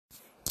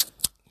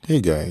Hey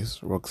guys,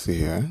 Roxy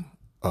here.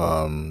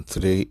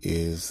 Today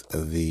is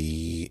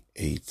the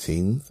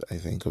 18th, I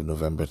think, of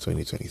November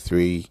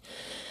 2023.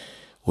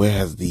 Where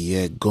has the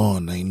year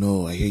gone? I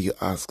know, I hear you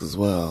ask as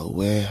well.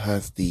 Where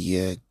has the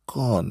year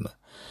gone?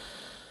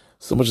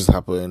 So much has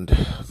happened.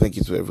 Thank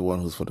you to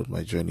everyone who's followed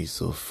my journey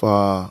so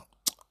far.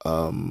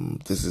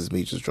 This is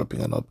me just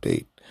dropping an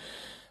update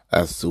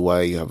as to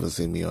why you haven't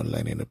seen me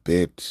online in a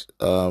bit.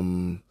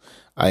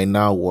 I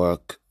now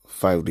work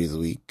 5 days a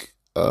week.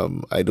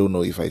 I don't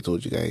know if I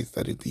told you guys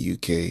that in the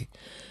UK,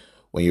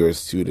 when you're a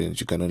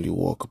student, you can only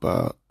walk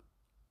about,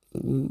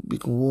 you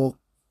can walk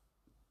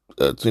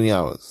 20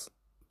 hours.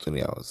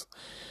 20 hours.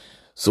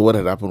 So what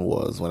had happened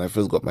was when I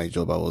first got my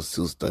job, I was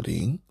still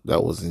studying.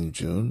 That was in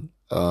June.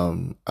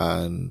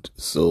 And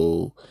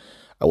so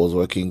I was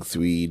working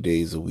 3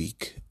 days a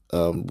week.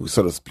 We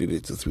sort of split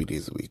it to 3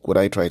 days a week. What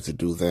I tried to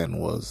do then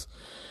was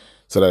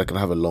so that I can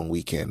have a long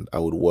weekend, I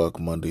would work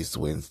Mondays to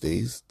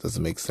Wednesdays. Does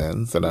it make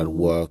sense? And I'd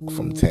work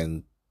from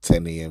 10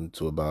 a.m.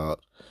 to about,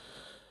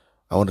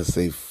 I want to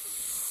say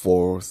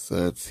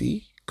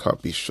 4:30.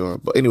 Can't be sure.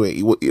 But anyway,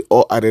 it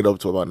all added up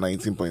to about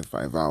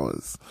 19.5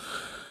 hours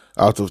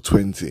out of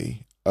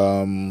 20.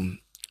 And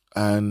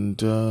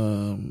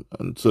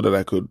so that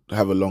I could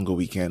have a longer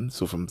weekend.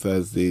 So from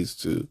Thursdays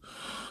to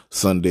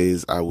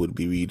Sundays, I would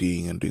be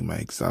reading and doing my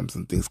exams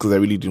and things because I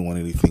really didn't want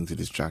anything to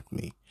distract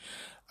me.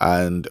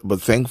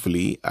 But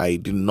thankfully, I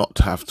did not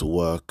have to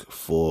work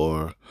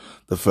for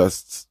the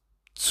first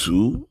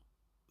 2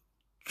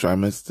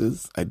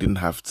 trimesters. I didn't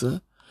have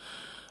to,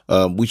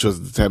 which was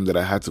the time that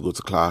I had to go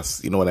to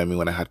class. You know what I mean?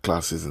 When I had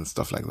classes and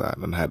stuff like that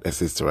and had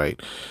essays to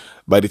write.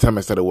 By the time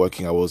I started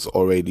working, I was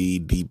already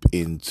deep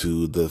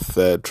into the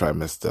 3rd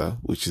trimester,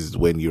 which is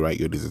when you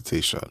write your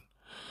dissertation.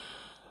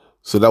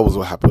 So that was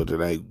what happened.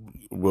 And I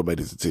wrote my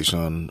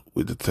dissertation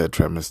with the 3rd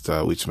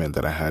trimester, which meant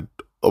that I had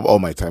all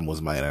my time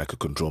was mine and I could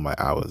control my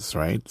hours,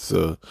 right?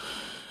 So,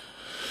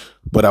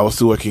 but I was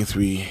still working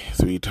three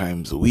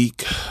times a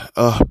week.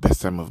 Oh,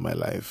 best time of my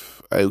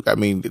life. I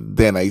mean,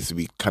 then I used to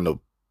be kind of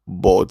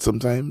bored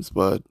sometimes,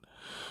 but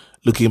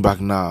looking back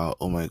now,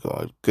 oh my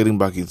God, getting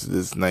back into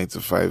this 9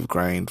 to 5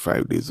 grind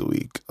 5 days a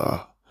week.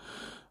 I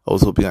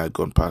was hoping I'd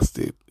gone past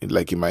it,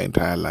 like in my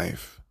entire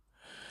life.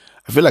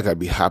 I feel like I'd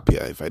be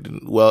happier if I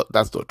didn't. Well,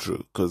 that's not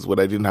true because when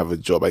I didn't have a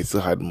job, I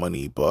still had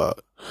money, but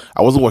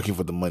I wasn't working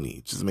for the money.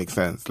 It just makes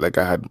sense. Like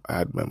I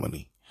had my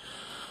money.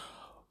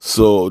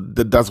 So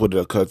that's what it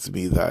occurred to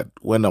me that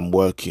when I'm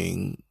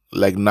working,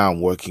 like now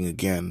I'm working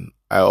again,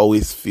 I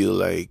always feel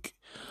like,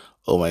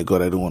 oh my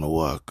God, I don't want to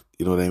work.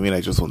 You know what I mean?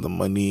 I just want the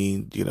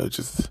money,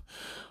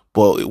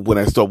 but when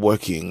I stopped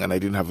working and I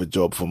didn't have a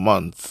job for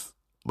months,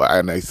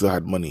 and I still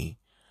had money,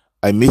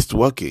 I missed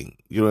working.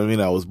 You know what I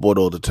mean? I was bored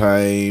all the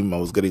time. I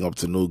was getting up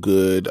to no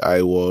good. I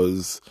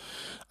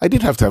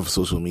did have time for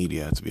social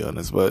media, to be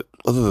honest. But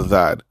other than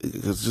that,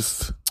 it was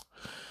just,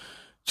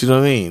 do you know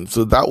what I mean?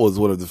 So that was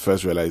one of the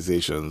first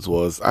realizations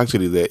was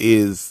actually there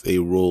is a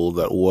role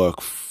that work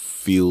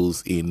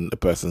feels in a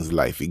person's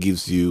life. It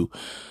gives you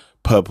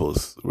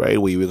purpose, right?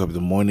 When you wake up in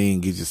the morning,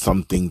 it gives you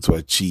something to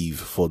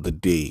achieve for the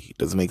day. It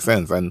doesn't make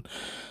sense. And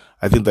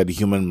I think that the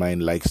human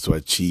mind likes to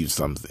achieve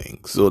something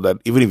so that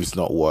even if it's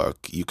not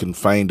work, you can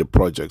find a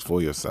project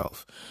for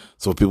yourself.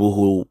 So people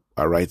who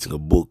are writing a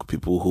book,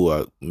 people who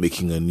are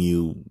making a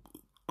new,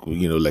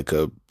 like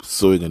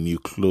sewing a new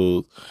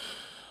clothes,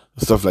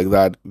 stuff like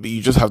that.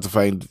 You just have to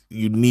find,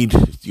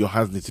 your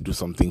hands need to do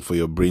something for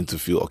your brain to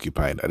feel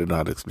occupied. I don't know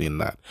how to explain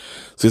that.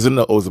 So it's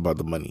not always about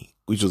the money,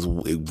 which was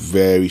a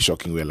very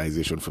shocking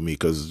realization for me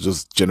because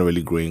just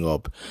generally growing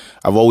up,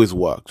 I've always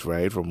worked,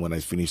 right? From when I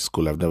finished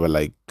school, I've never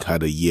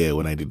had a year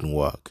when I didn't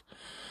work.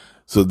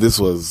 So this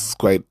was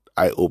quite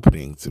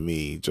eye-opening to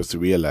me just to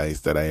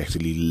realize that I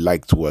actually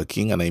liked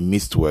working and I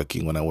missed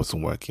working when I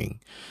wasn't working.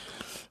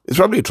 It's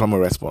probably a trauma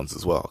response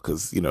as well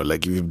because,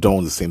 if you've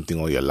done the same thing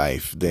all your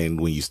life, then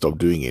when you stop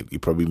doing it, you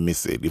probably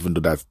miss it, even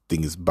though that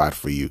thing is bad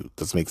for you.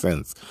 Does make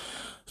sense?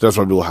 So that's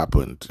probably what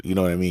happened. You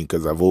know what I mean?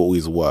 Because I've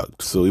always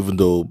worked. So even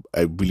though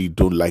I really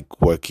don't like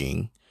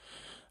working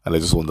and I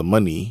just want the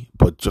money,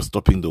 but just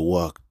stopping the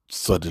work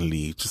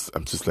suddenly,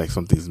 I'm just like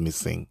something's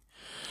missing.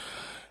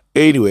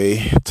 Anyway,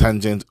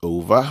 tangent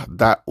over.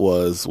 That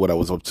was what I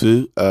was up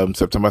to.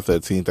 September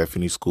 13th, I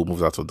finished school,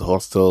 moved out of the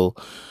hostel,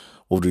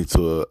 moved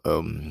into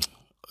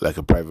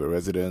a private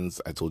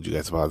residence. I told you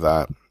guys about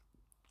that.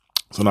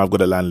 So now I've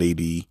got a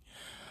landlady,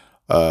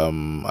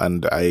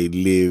 and I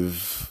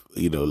live,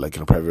 in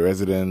a private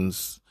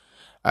residence.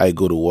 I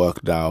go to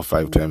work now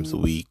 5 times a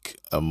week,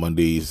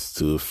 Mondays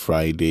to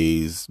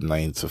Fridays,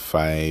 9 to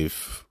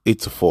 5, 8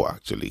 to 4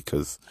 actually,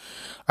 because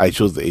I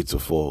chose the 8 to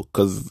 4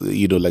 because,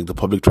 the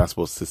public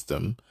transport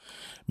system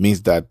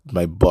means that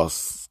my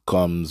bus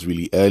comes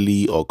really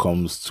early or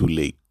comes too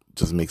late.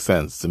 Just makes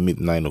sense to meet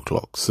 9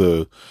 o'clock.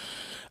 So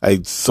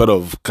I sort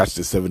of catch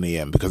the 7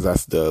 a.m. because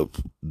that's the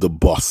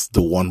bus,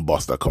 the one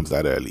bus that comes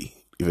that early,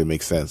 if it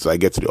makes sense. So I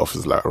get to the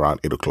office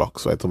around 8 o'clock.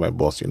 So I told my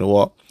boss, you know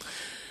what?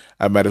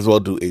 I might as well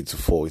do 8 to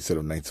 4 instead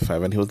of 9 to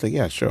 5. And he was like,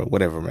 yeah, sure,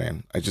 whatever,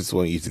 man. I just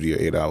want you to do your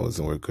 8 hours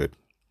and we're good.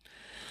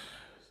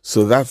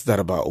 So that's that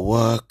about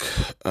work.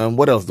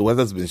 What else? The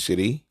weather's been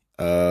shitty.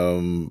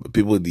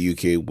 People in the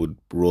UK would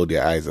roll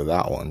their eyes at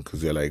that one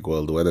because they're like,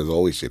 well, the weather's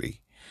always shitty.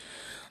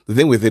 The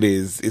thing with it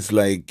is, it's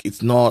like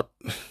it's not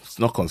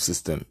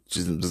consistent.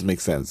 It doesn't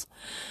make sense.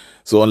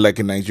 So unlike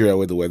in Nigeria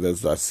where the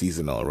weathers are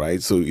seasonal,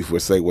 right? So if we're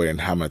saying we're in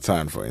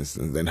Hamatan, for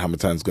instance, then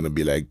Hamatan's going to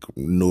be like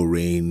no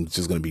rain, it's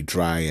just going to be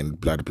dry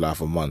and blah, blah, blah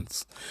for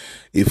months.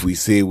 If we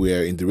say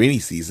we're in the rainy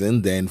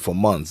season, then for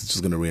months, it's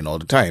just going to rain all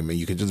the time. And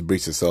you can just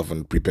brace yourself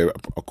and prepare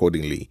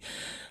accordingly.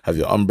 Have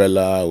your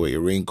umbrella, wear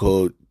your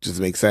raincoat, just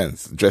makes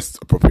sense. Dress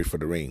appropriate for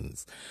the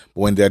rains.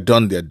 But when they're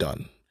done, they're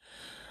done.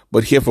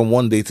 But here, from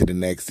one day to the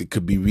next, it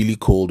could be really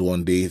cold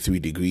one day, 3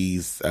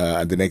 degrees,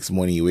 and the next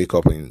morning you wake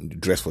up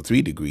and dress for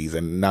 3 degrees,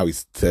 and now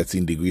it's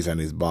 13 degrees and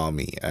it's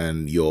balmy,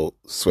 and you're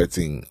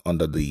sweating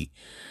under the.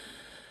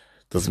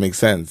 Doesn't make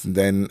sense. And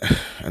then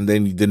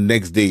the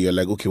next day you're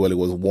like, okay, well, it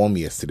was warm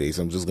yesterday,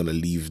 so I'm just gonna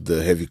leave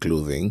the heavy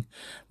clothing.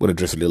 I'm gonna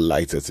dress a little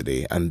lighter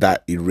today, and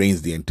that it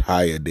rains the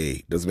entire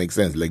day. Doesn't make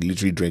sense. Like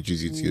literally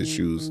drenches you to your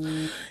shoes.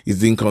 It's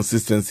the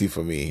inconsistency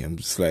for me. I'm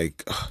just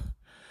like, ugh,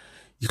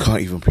 you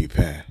can't even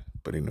prepare.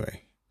 But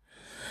anyway,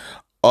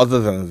 other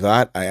than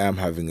that, I am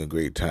having a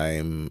great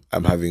time.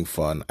 I'm having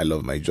fun. I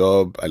love my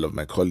job. I love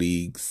my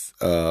colleagues.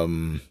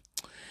 The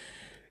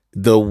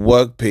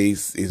work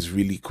pace is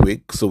really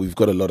quick. So we've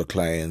got a lot of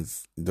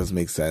clients. It does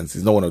make sense.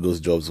 It's not one of those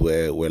jobs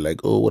where we're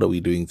like, oh, what are we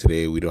doing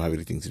today? We don't have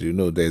anything to do.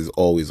 No, there's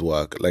always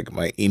work. Like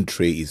my in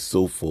tray is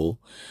so full.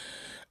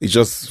 It's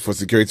just for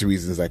security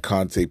reasons, I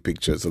can't take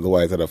pictures.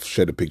 Otherwise, I'd have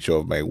shared a picture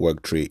of my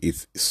work tray.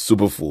 It's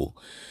super full.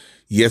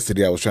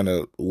 Yesterday, I was trying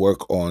to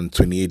work on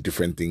 28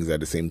 different things at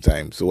the same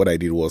time. So what I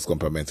did was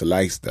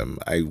compartmentalize them.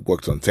 I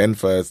worked on 10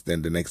 first,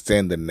 then the next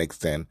 10, then the next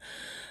 10.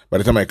 By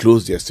the time I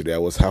closed yesterday, I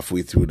was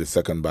halfway through the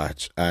second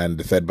batch, and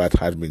the third batch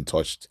hadn't been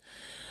touched.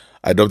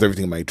 I dumped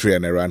everything in my tray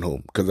and I ran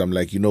home because I'm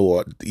like, you know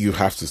what? You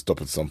have to stop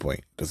at some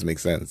point. Doesn't make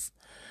sense.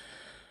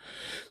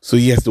 So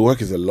yes, the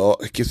work is a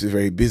lot. It keeps me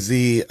very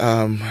busy.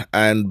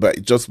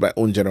 But just my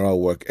own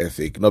general work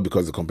ethic, not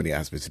because the company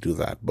asked me to do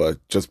that, but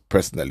just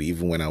personally,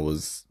 even when I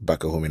was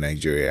back at home in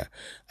Nigeria,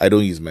 I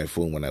don't use my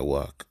phone when I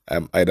work.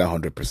 I'm either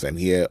 100%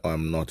 here or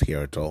I'm not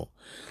here at all.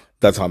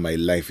 That's how my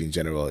life in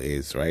general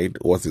is, right?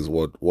 What is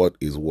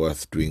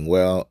worth doing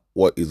well?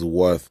 What is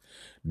worth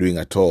doing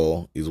at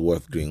all is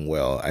worth doing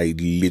well. I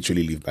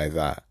literally live by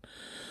that,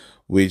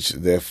 which is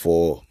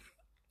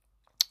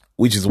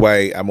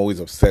why I'm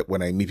always upset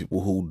when I meet people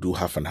who do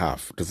half and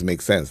half. Doesn't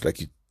make sense. Like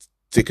you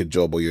take a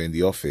job or you're in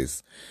the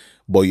office,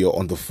 but you're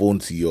on the phone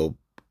to your,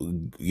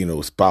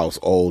 spouse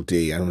all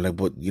day. And I'm like,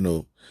 but,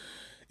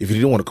 if you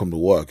didn't want to come to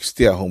work,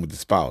 stay at home with the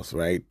spouse,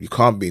 right? You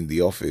can't be in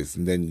the office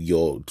and then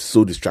you're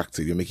so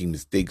distracted. You're making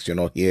mistakes. You're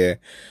not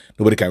here.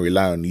 Nobody can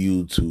rely on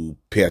you to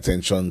pay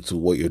attention to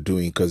what you're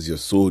doing because you're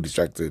so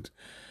distracted.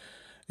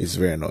 It's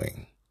very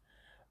annoying.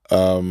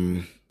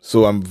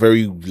 So I'm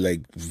very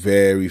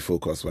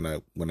focused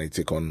when I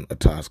take on a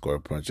task or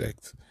a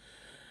project.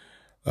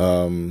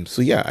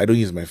 So yeah, I don't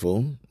use my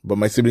phone, but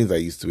my siblings are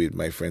used to it.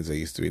 My friends are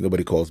used to it.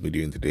 Nobody calls me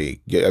during the day.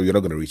 You're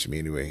not going to reach me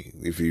anyway.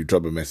 If you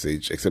drop a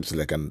message, except it's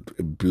like a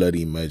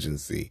bloody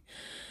emergency.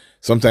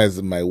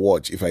 Sometimes my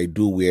watch, if I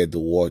do wear the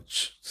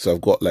watch, so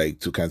I've got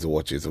like two kinds of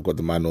watches. I've got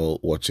the manual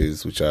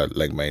watches, which are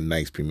like my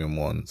nice premium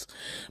ones,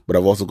 but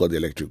I've also got the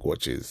electric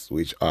watches,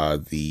 which are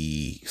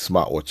the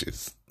smart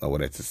watches, I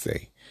wanted to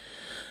say.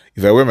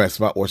 If I wear my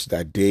smartwatch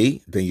that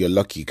day, then you're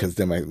lucky because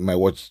then my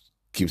watch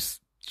keeps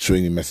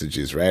showing me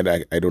messages,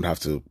 right? I don't have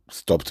to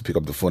stop to pick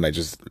up the phone. I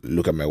just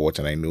look at my watch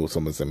and I know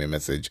someone sent me a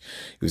message.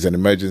 If it's an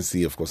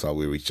emergency, of course, I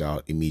will reach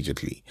out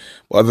immediately.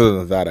 But other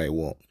than that, I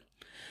won't.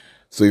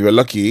 So if you're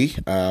lucky,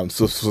 so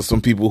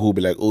some people who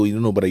be like,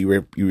 oh, but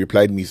you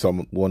replied me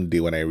one day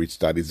when I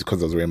reached out. It's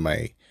because I was wearing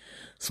my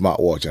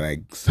smartwatch and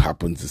I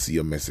happened to see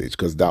your message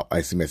because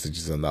I see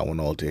messages on that one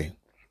all day.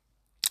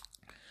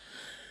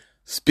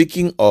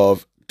 Speaking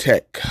of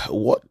tech,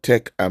 what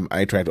tech am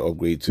I trying to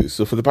upgrade to?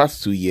 So for the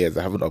past 2 years,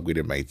 I haven't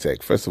upgraded my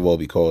tech. First of all,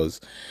 because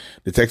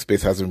the tech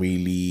space hasn't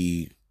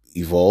really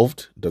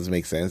evolved. Doesn't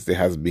make sense. There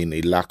has been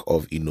a lack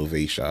of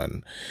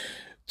innovation.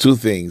 Two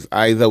things.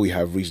 Either we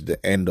have reached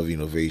the end of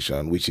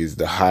innovation, which is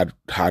the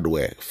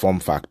hardware form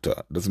factor.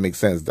 Doesn't make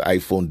sense. The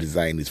iPhone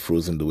design is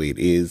frozen the way it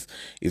is.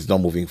 It's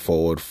not moving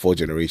forward. 4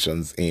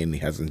 generations in,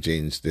 it hasn't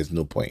changed. There's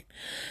no point.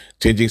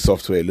 Changing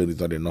software alone is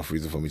not enough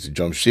reason for me to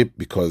jump ship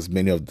because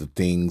many of the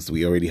things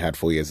we already had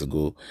 4 years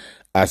ago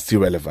are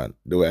still relevant.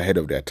 They were ahead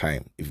of their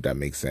time, if that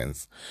makes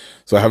sense.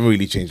 So I haven't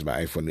really changed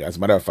my iPhone. As a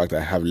matter of fact,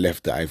 I have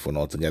left the iPhone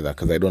altogether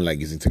because I don't like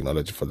using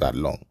technology for that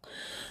long.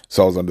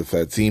 So I was on the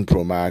 13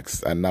 Pro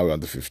Max and now we're on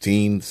the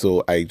 15.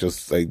 So I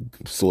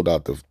sold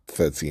out the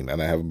 13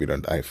 and I haven't been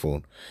on the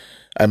iPhone.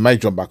 I might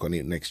jump back on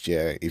it next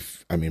year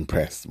if I'm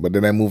impressed. But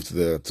then I moved to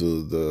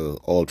the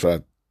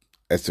Ultra,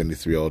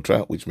 S23 Ultra,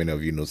 which many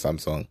of you know,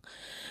 Samsung.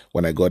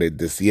 When I got it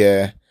this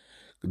year,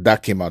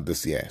 that came out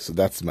this year. So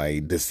that's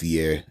my this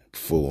year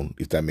phone,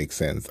 if that makes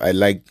sense. I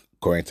like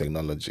current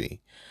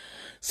technology.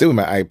 Same with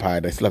my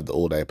iPad. I still have the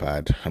old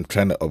iPad. I'm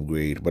trying to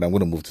upgrade, but I'm going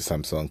to move to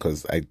Samsung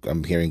because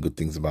I'm hearing good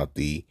things about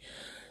the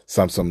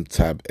Samsung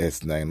Tab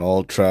S9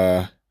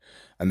 Ultra.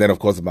 And then, of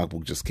course, the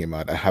MacBook just came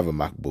out. I have a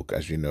MacBook,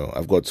 as you know.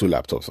 I've got two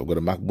laptops. I've got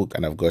a MacBook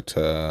and I've got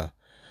a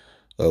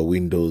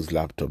Windows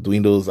laptop. The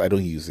Windows, I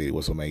don't use it. It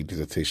was for my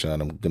dissertation.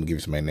 I'm going to give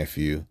it to my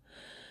nephew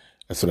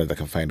as soon as I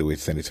can find a way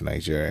to send it to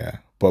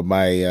Nigeria. But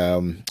my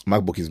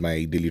MacBook is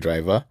my daily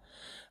driver.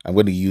 I'm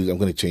going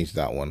to change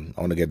that one.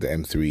 I want to get the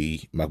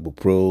M3 MacBook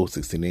Pro,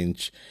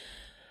 16-inch.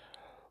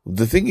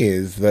 The thing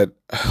is that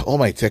all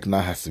my tech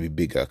now has to be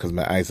bigger because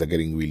my eyes are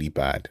getting really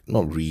bad.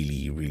 Not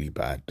really, really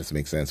bad. Doesn't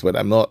make sense. But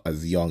I'm not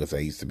as young as I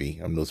used to be.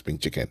 I'm no spring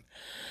chicken.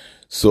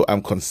 So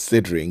I'm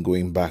considering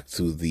going back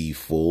to the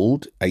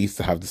Fold. I used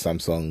to have the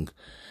Samsung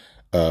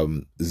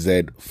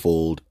Z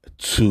Fold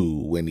 2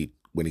 when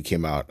it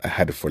came out. I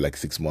had it for like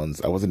 6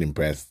 months. I wasn't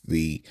impressed.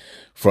 The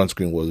front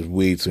screen was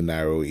way too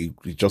narrow. It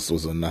just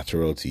was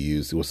unnatural to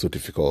use. It was so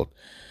difficult.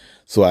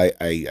 So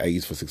I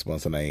used for 6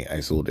 months and I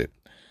sold it.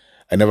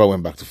 I never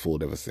went back to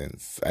Fold ever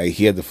since. I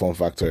hear the form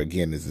factor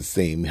again is the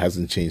same. It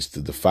hasn't changed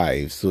to the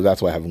 5. So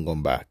that's why I haven't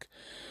gone back.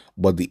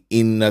 But the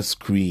inner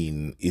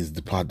screen is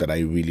the part that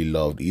I really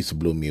loved. It used to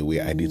blow me away.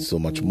 I did so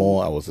much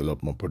more. I was a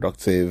lot more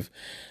productive.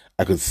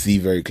 I could see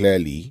very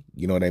clearly,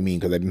 you know what I mean?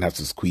 Because I didn't have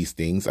to squeeze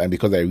things. And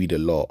because I read a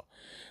lot,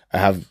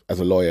 as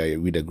a lawyer, I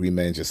read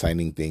agreements, you're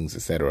signing things,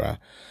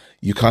 etc.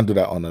 You can't do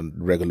that on a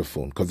regular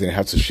phone because then you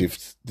have to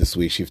shift this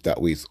way, shift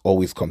that way. It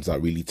always comes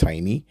out really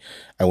tiny.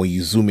 And when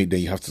you zoom it, then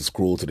you have to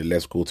scroll to the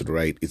left, scroll to the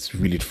right. It's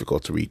really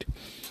difficult to read.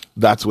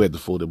 That's where the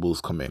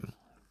foldables come in.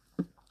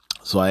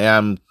 So I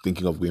am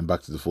thinking of going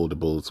back to the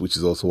foldables, which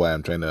is also why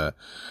I'm trying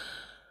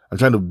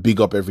to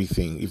big up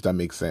everything, if that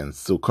makes sense.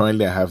 So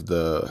currently I have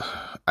the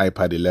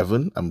iPad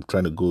 11. I'm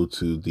trying to go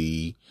to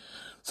the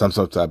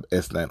Samsung Tab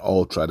S9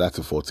 Ultra. That's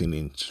a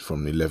 14-inch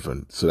from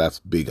 11. So that's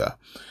bigger.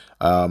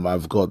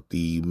 I've got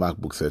the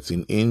MacBook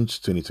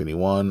 13-inch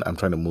 2021. I'm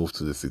trying to move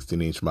to the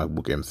 16-inch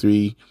MacBook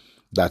M3.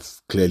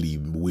 That's clearly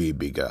way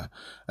bigger.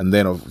 And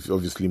then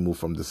obviously move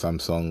from the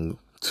Samsung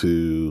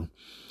to...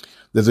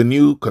 There's a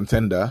new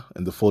contender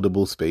in the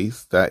foldable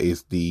space. That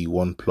is the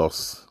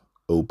OnePlus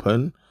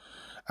Open.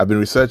 I've been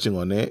researching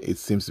on it. It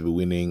seems to be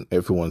winning.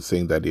 Everyone's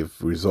saying that they've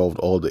resolved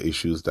all the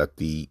issues that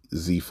the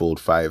Z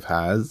Fold 5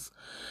 has.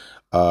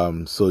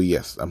 So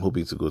yes, I'm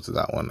hoping to go to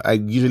that one. I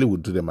usually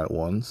would do them at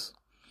once.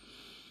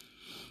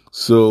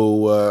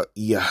 So,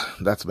 yeah,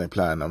 that's my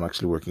plan. I'm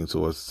actually working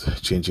towards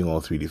changing all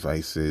 3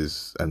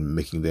 devices and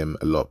making them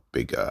a lot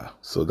bigger.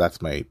 So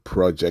that's my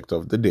project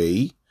of the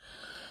day.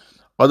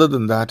 Other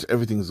than that,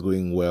 everything's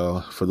going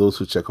well. For those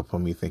who check up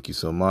on me, thank you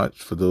so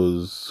much. For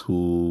those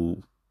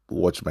who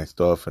watch my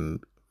stuff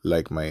and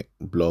like my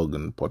blog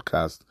and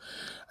podcast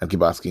and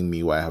keep asking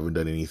me why I haven't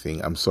done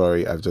anything, I'm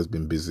sorry. I've just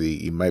been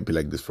busy. It might be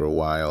like this for a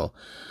while.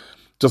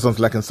 Just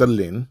until I can settle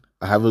in.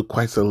 I haven't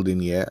quite settled in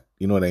yet.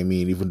 You know what I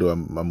mean? Even though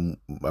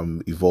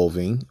I'm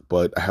evolving,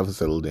 but I haven't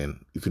settled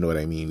in, if you know what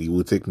I mean. It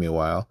will take me a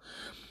while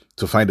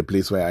to find a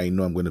place where I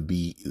know I'm going to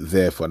be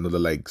there for another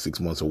like 6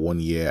 months or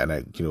 1 year and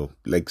I,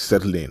 like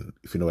settle in,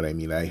 if you know what I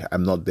mean.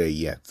 I'm not there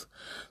yet.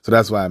 So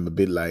that's why I'm a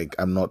bit like,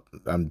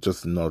 I'm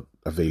just not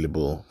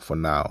available for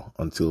now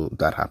until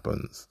that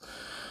happens.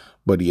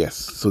 But yes,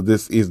 so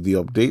this is the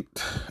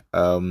update.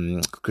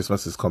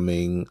 Christmas is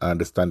coming. I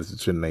understand the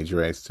situation in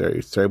Nigeria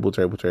is terrible,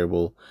 terrible,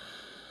 terrible.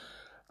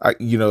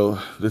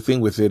 The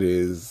thing with it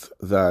is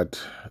that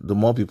the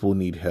more people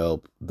need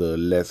help, the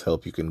less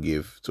help you can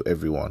give to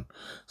everyone.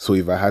 So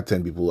if I had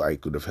 10 people I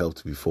could have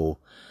helped before,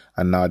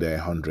 and now there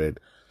are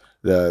 100,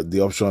 the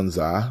options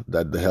are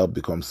that the help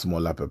becomes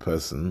smaller per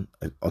person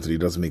until it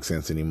doesn't make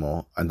sense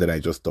anymore, and then I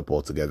just stop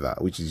altogether,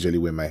 which is usually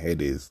where my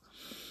head is.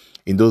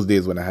 In those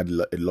days when I had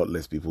a lot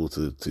less people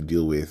to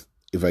deal with,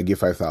 if I give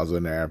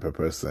 5,000 naira per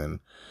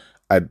person,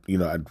 I'd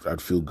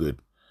feel good.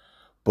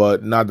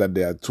 But now that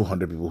there are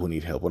 200 people who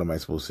need help, what am I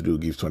supposed to do?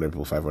 Give 200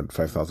 people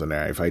 5,000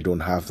 naira? If I don't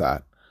have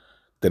that,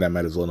 then I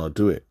might as well not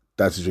do it.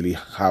 That's usually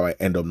how I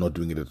end up not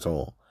doing it at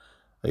all.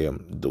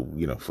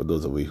 For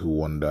those of you who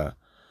wonder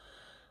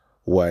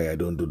why I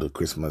don't do the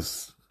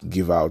Christmas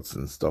give outs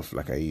and stuff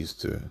like I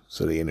used to.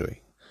 So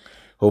anyway,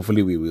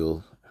 hopefully we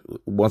will.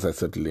 Once I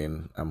settle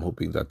in, I'm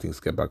hoping that things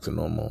get back to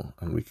normal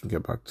and we can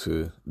get back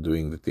to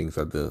doing the things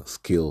at the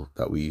scale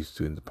that we used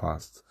to in the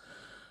past.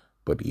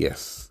 But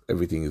yes,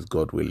 everything is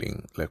God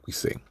willing, like we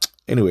say.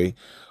 Anyway,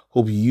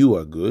 hope you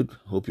are good.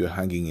 Hope you're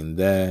hanging in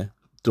there.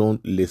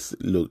 Don't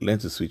learn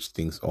to switch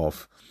things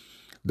off.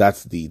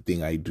 That's the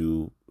thing I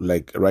do.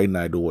 Like right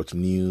now, I don't watch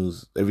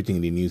news. Everything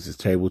in the news is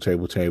terrible,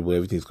 terrible, terrible.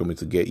 Everything's coming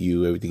to get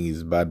you. Everything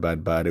is bad,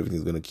 bad, bad.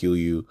 Everything's going to kill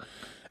you.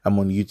 I'm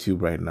on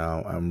YouTube right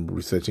now. I'm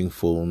researching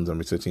phones. I'm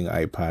researching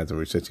iPads. I'm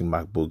researching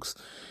MacBooks.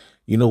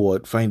 You know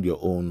what? Find your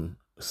own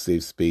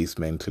safe space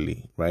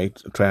mentally, right?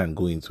 Try and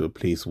go into a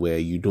place where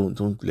you don't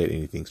let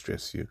anything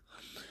stress you.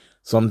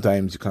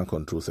 Sometimes you can't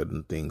control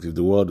certain things. If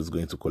the world is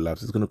going to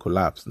collapse, it's going to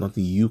collapse.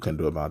 Nothing you can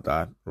do about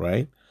that,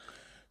 right?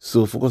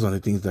 So focus on the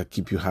things that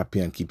keep you happy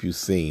and keep you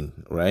sane,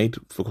 right?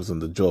 Focus on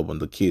the job, on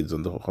the kids,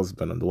 on the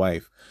husband, on the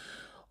wife,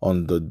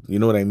 on the, you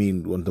know what I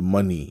mean, on the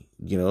money,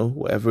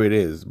 whatever it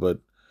is. But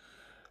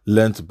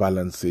learn to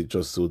balance it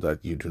just so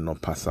that you do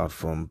not pass out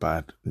from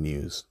bad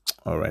news.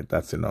 All right,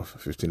 that's enough.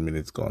 15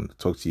 minutes gone.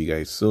 Talk to you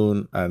guys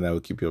soon, and I will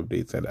keep you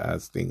updated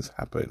as things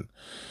happen.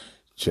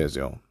 Cheers,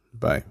 y'all.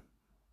 Bye.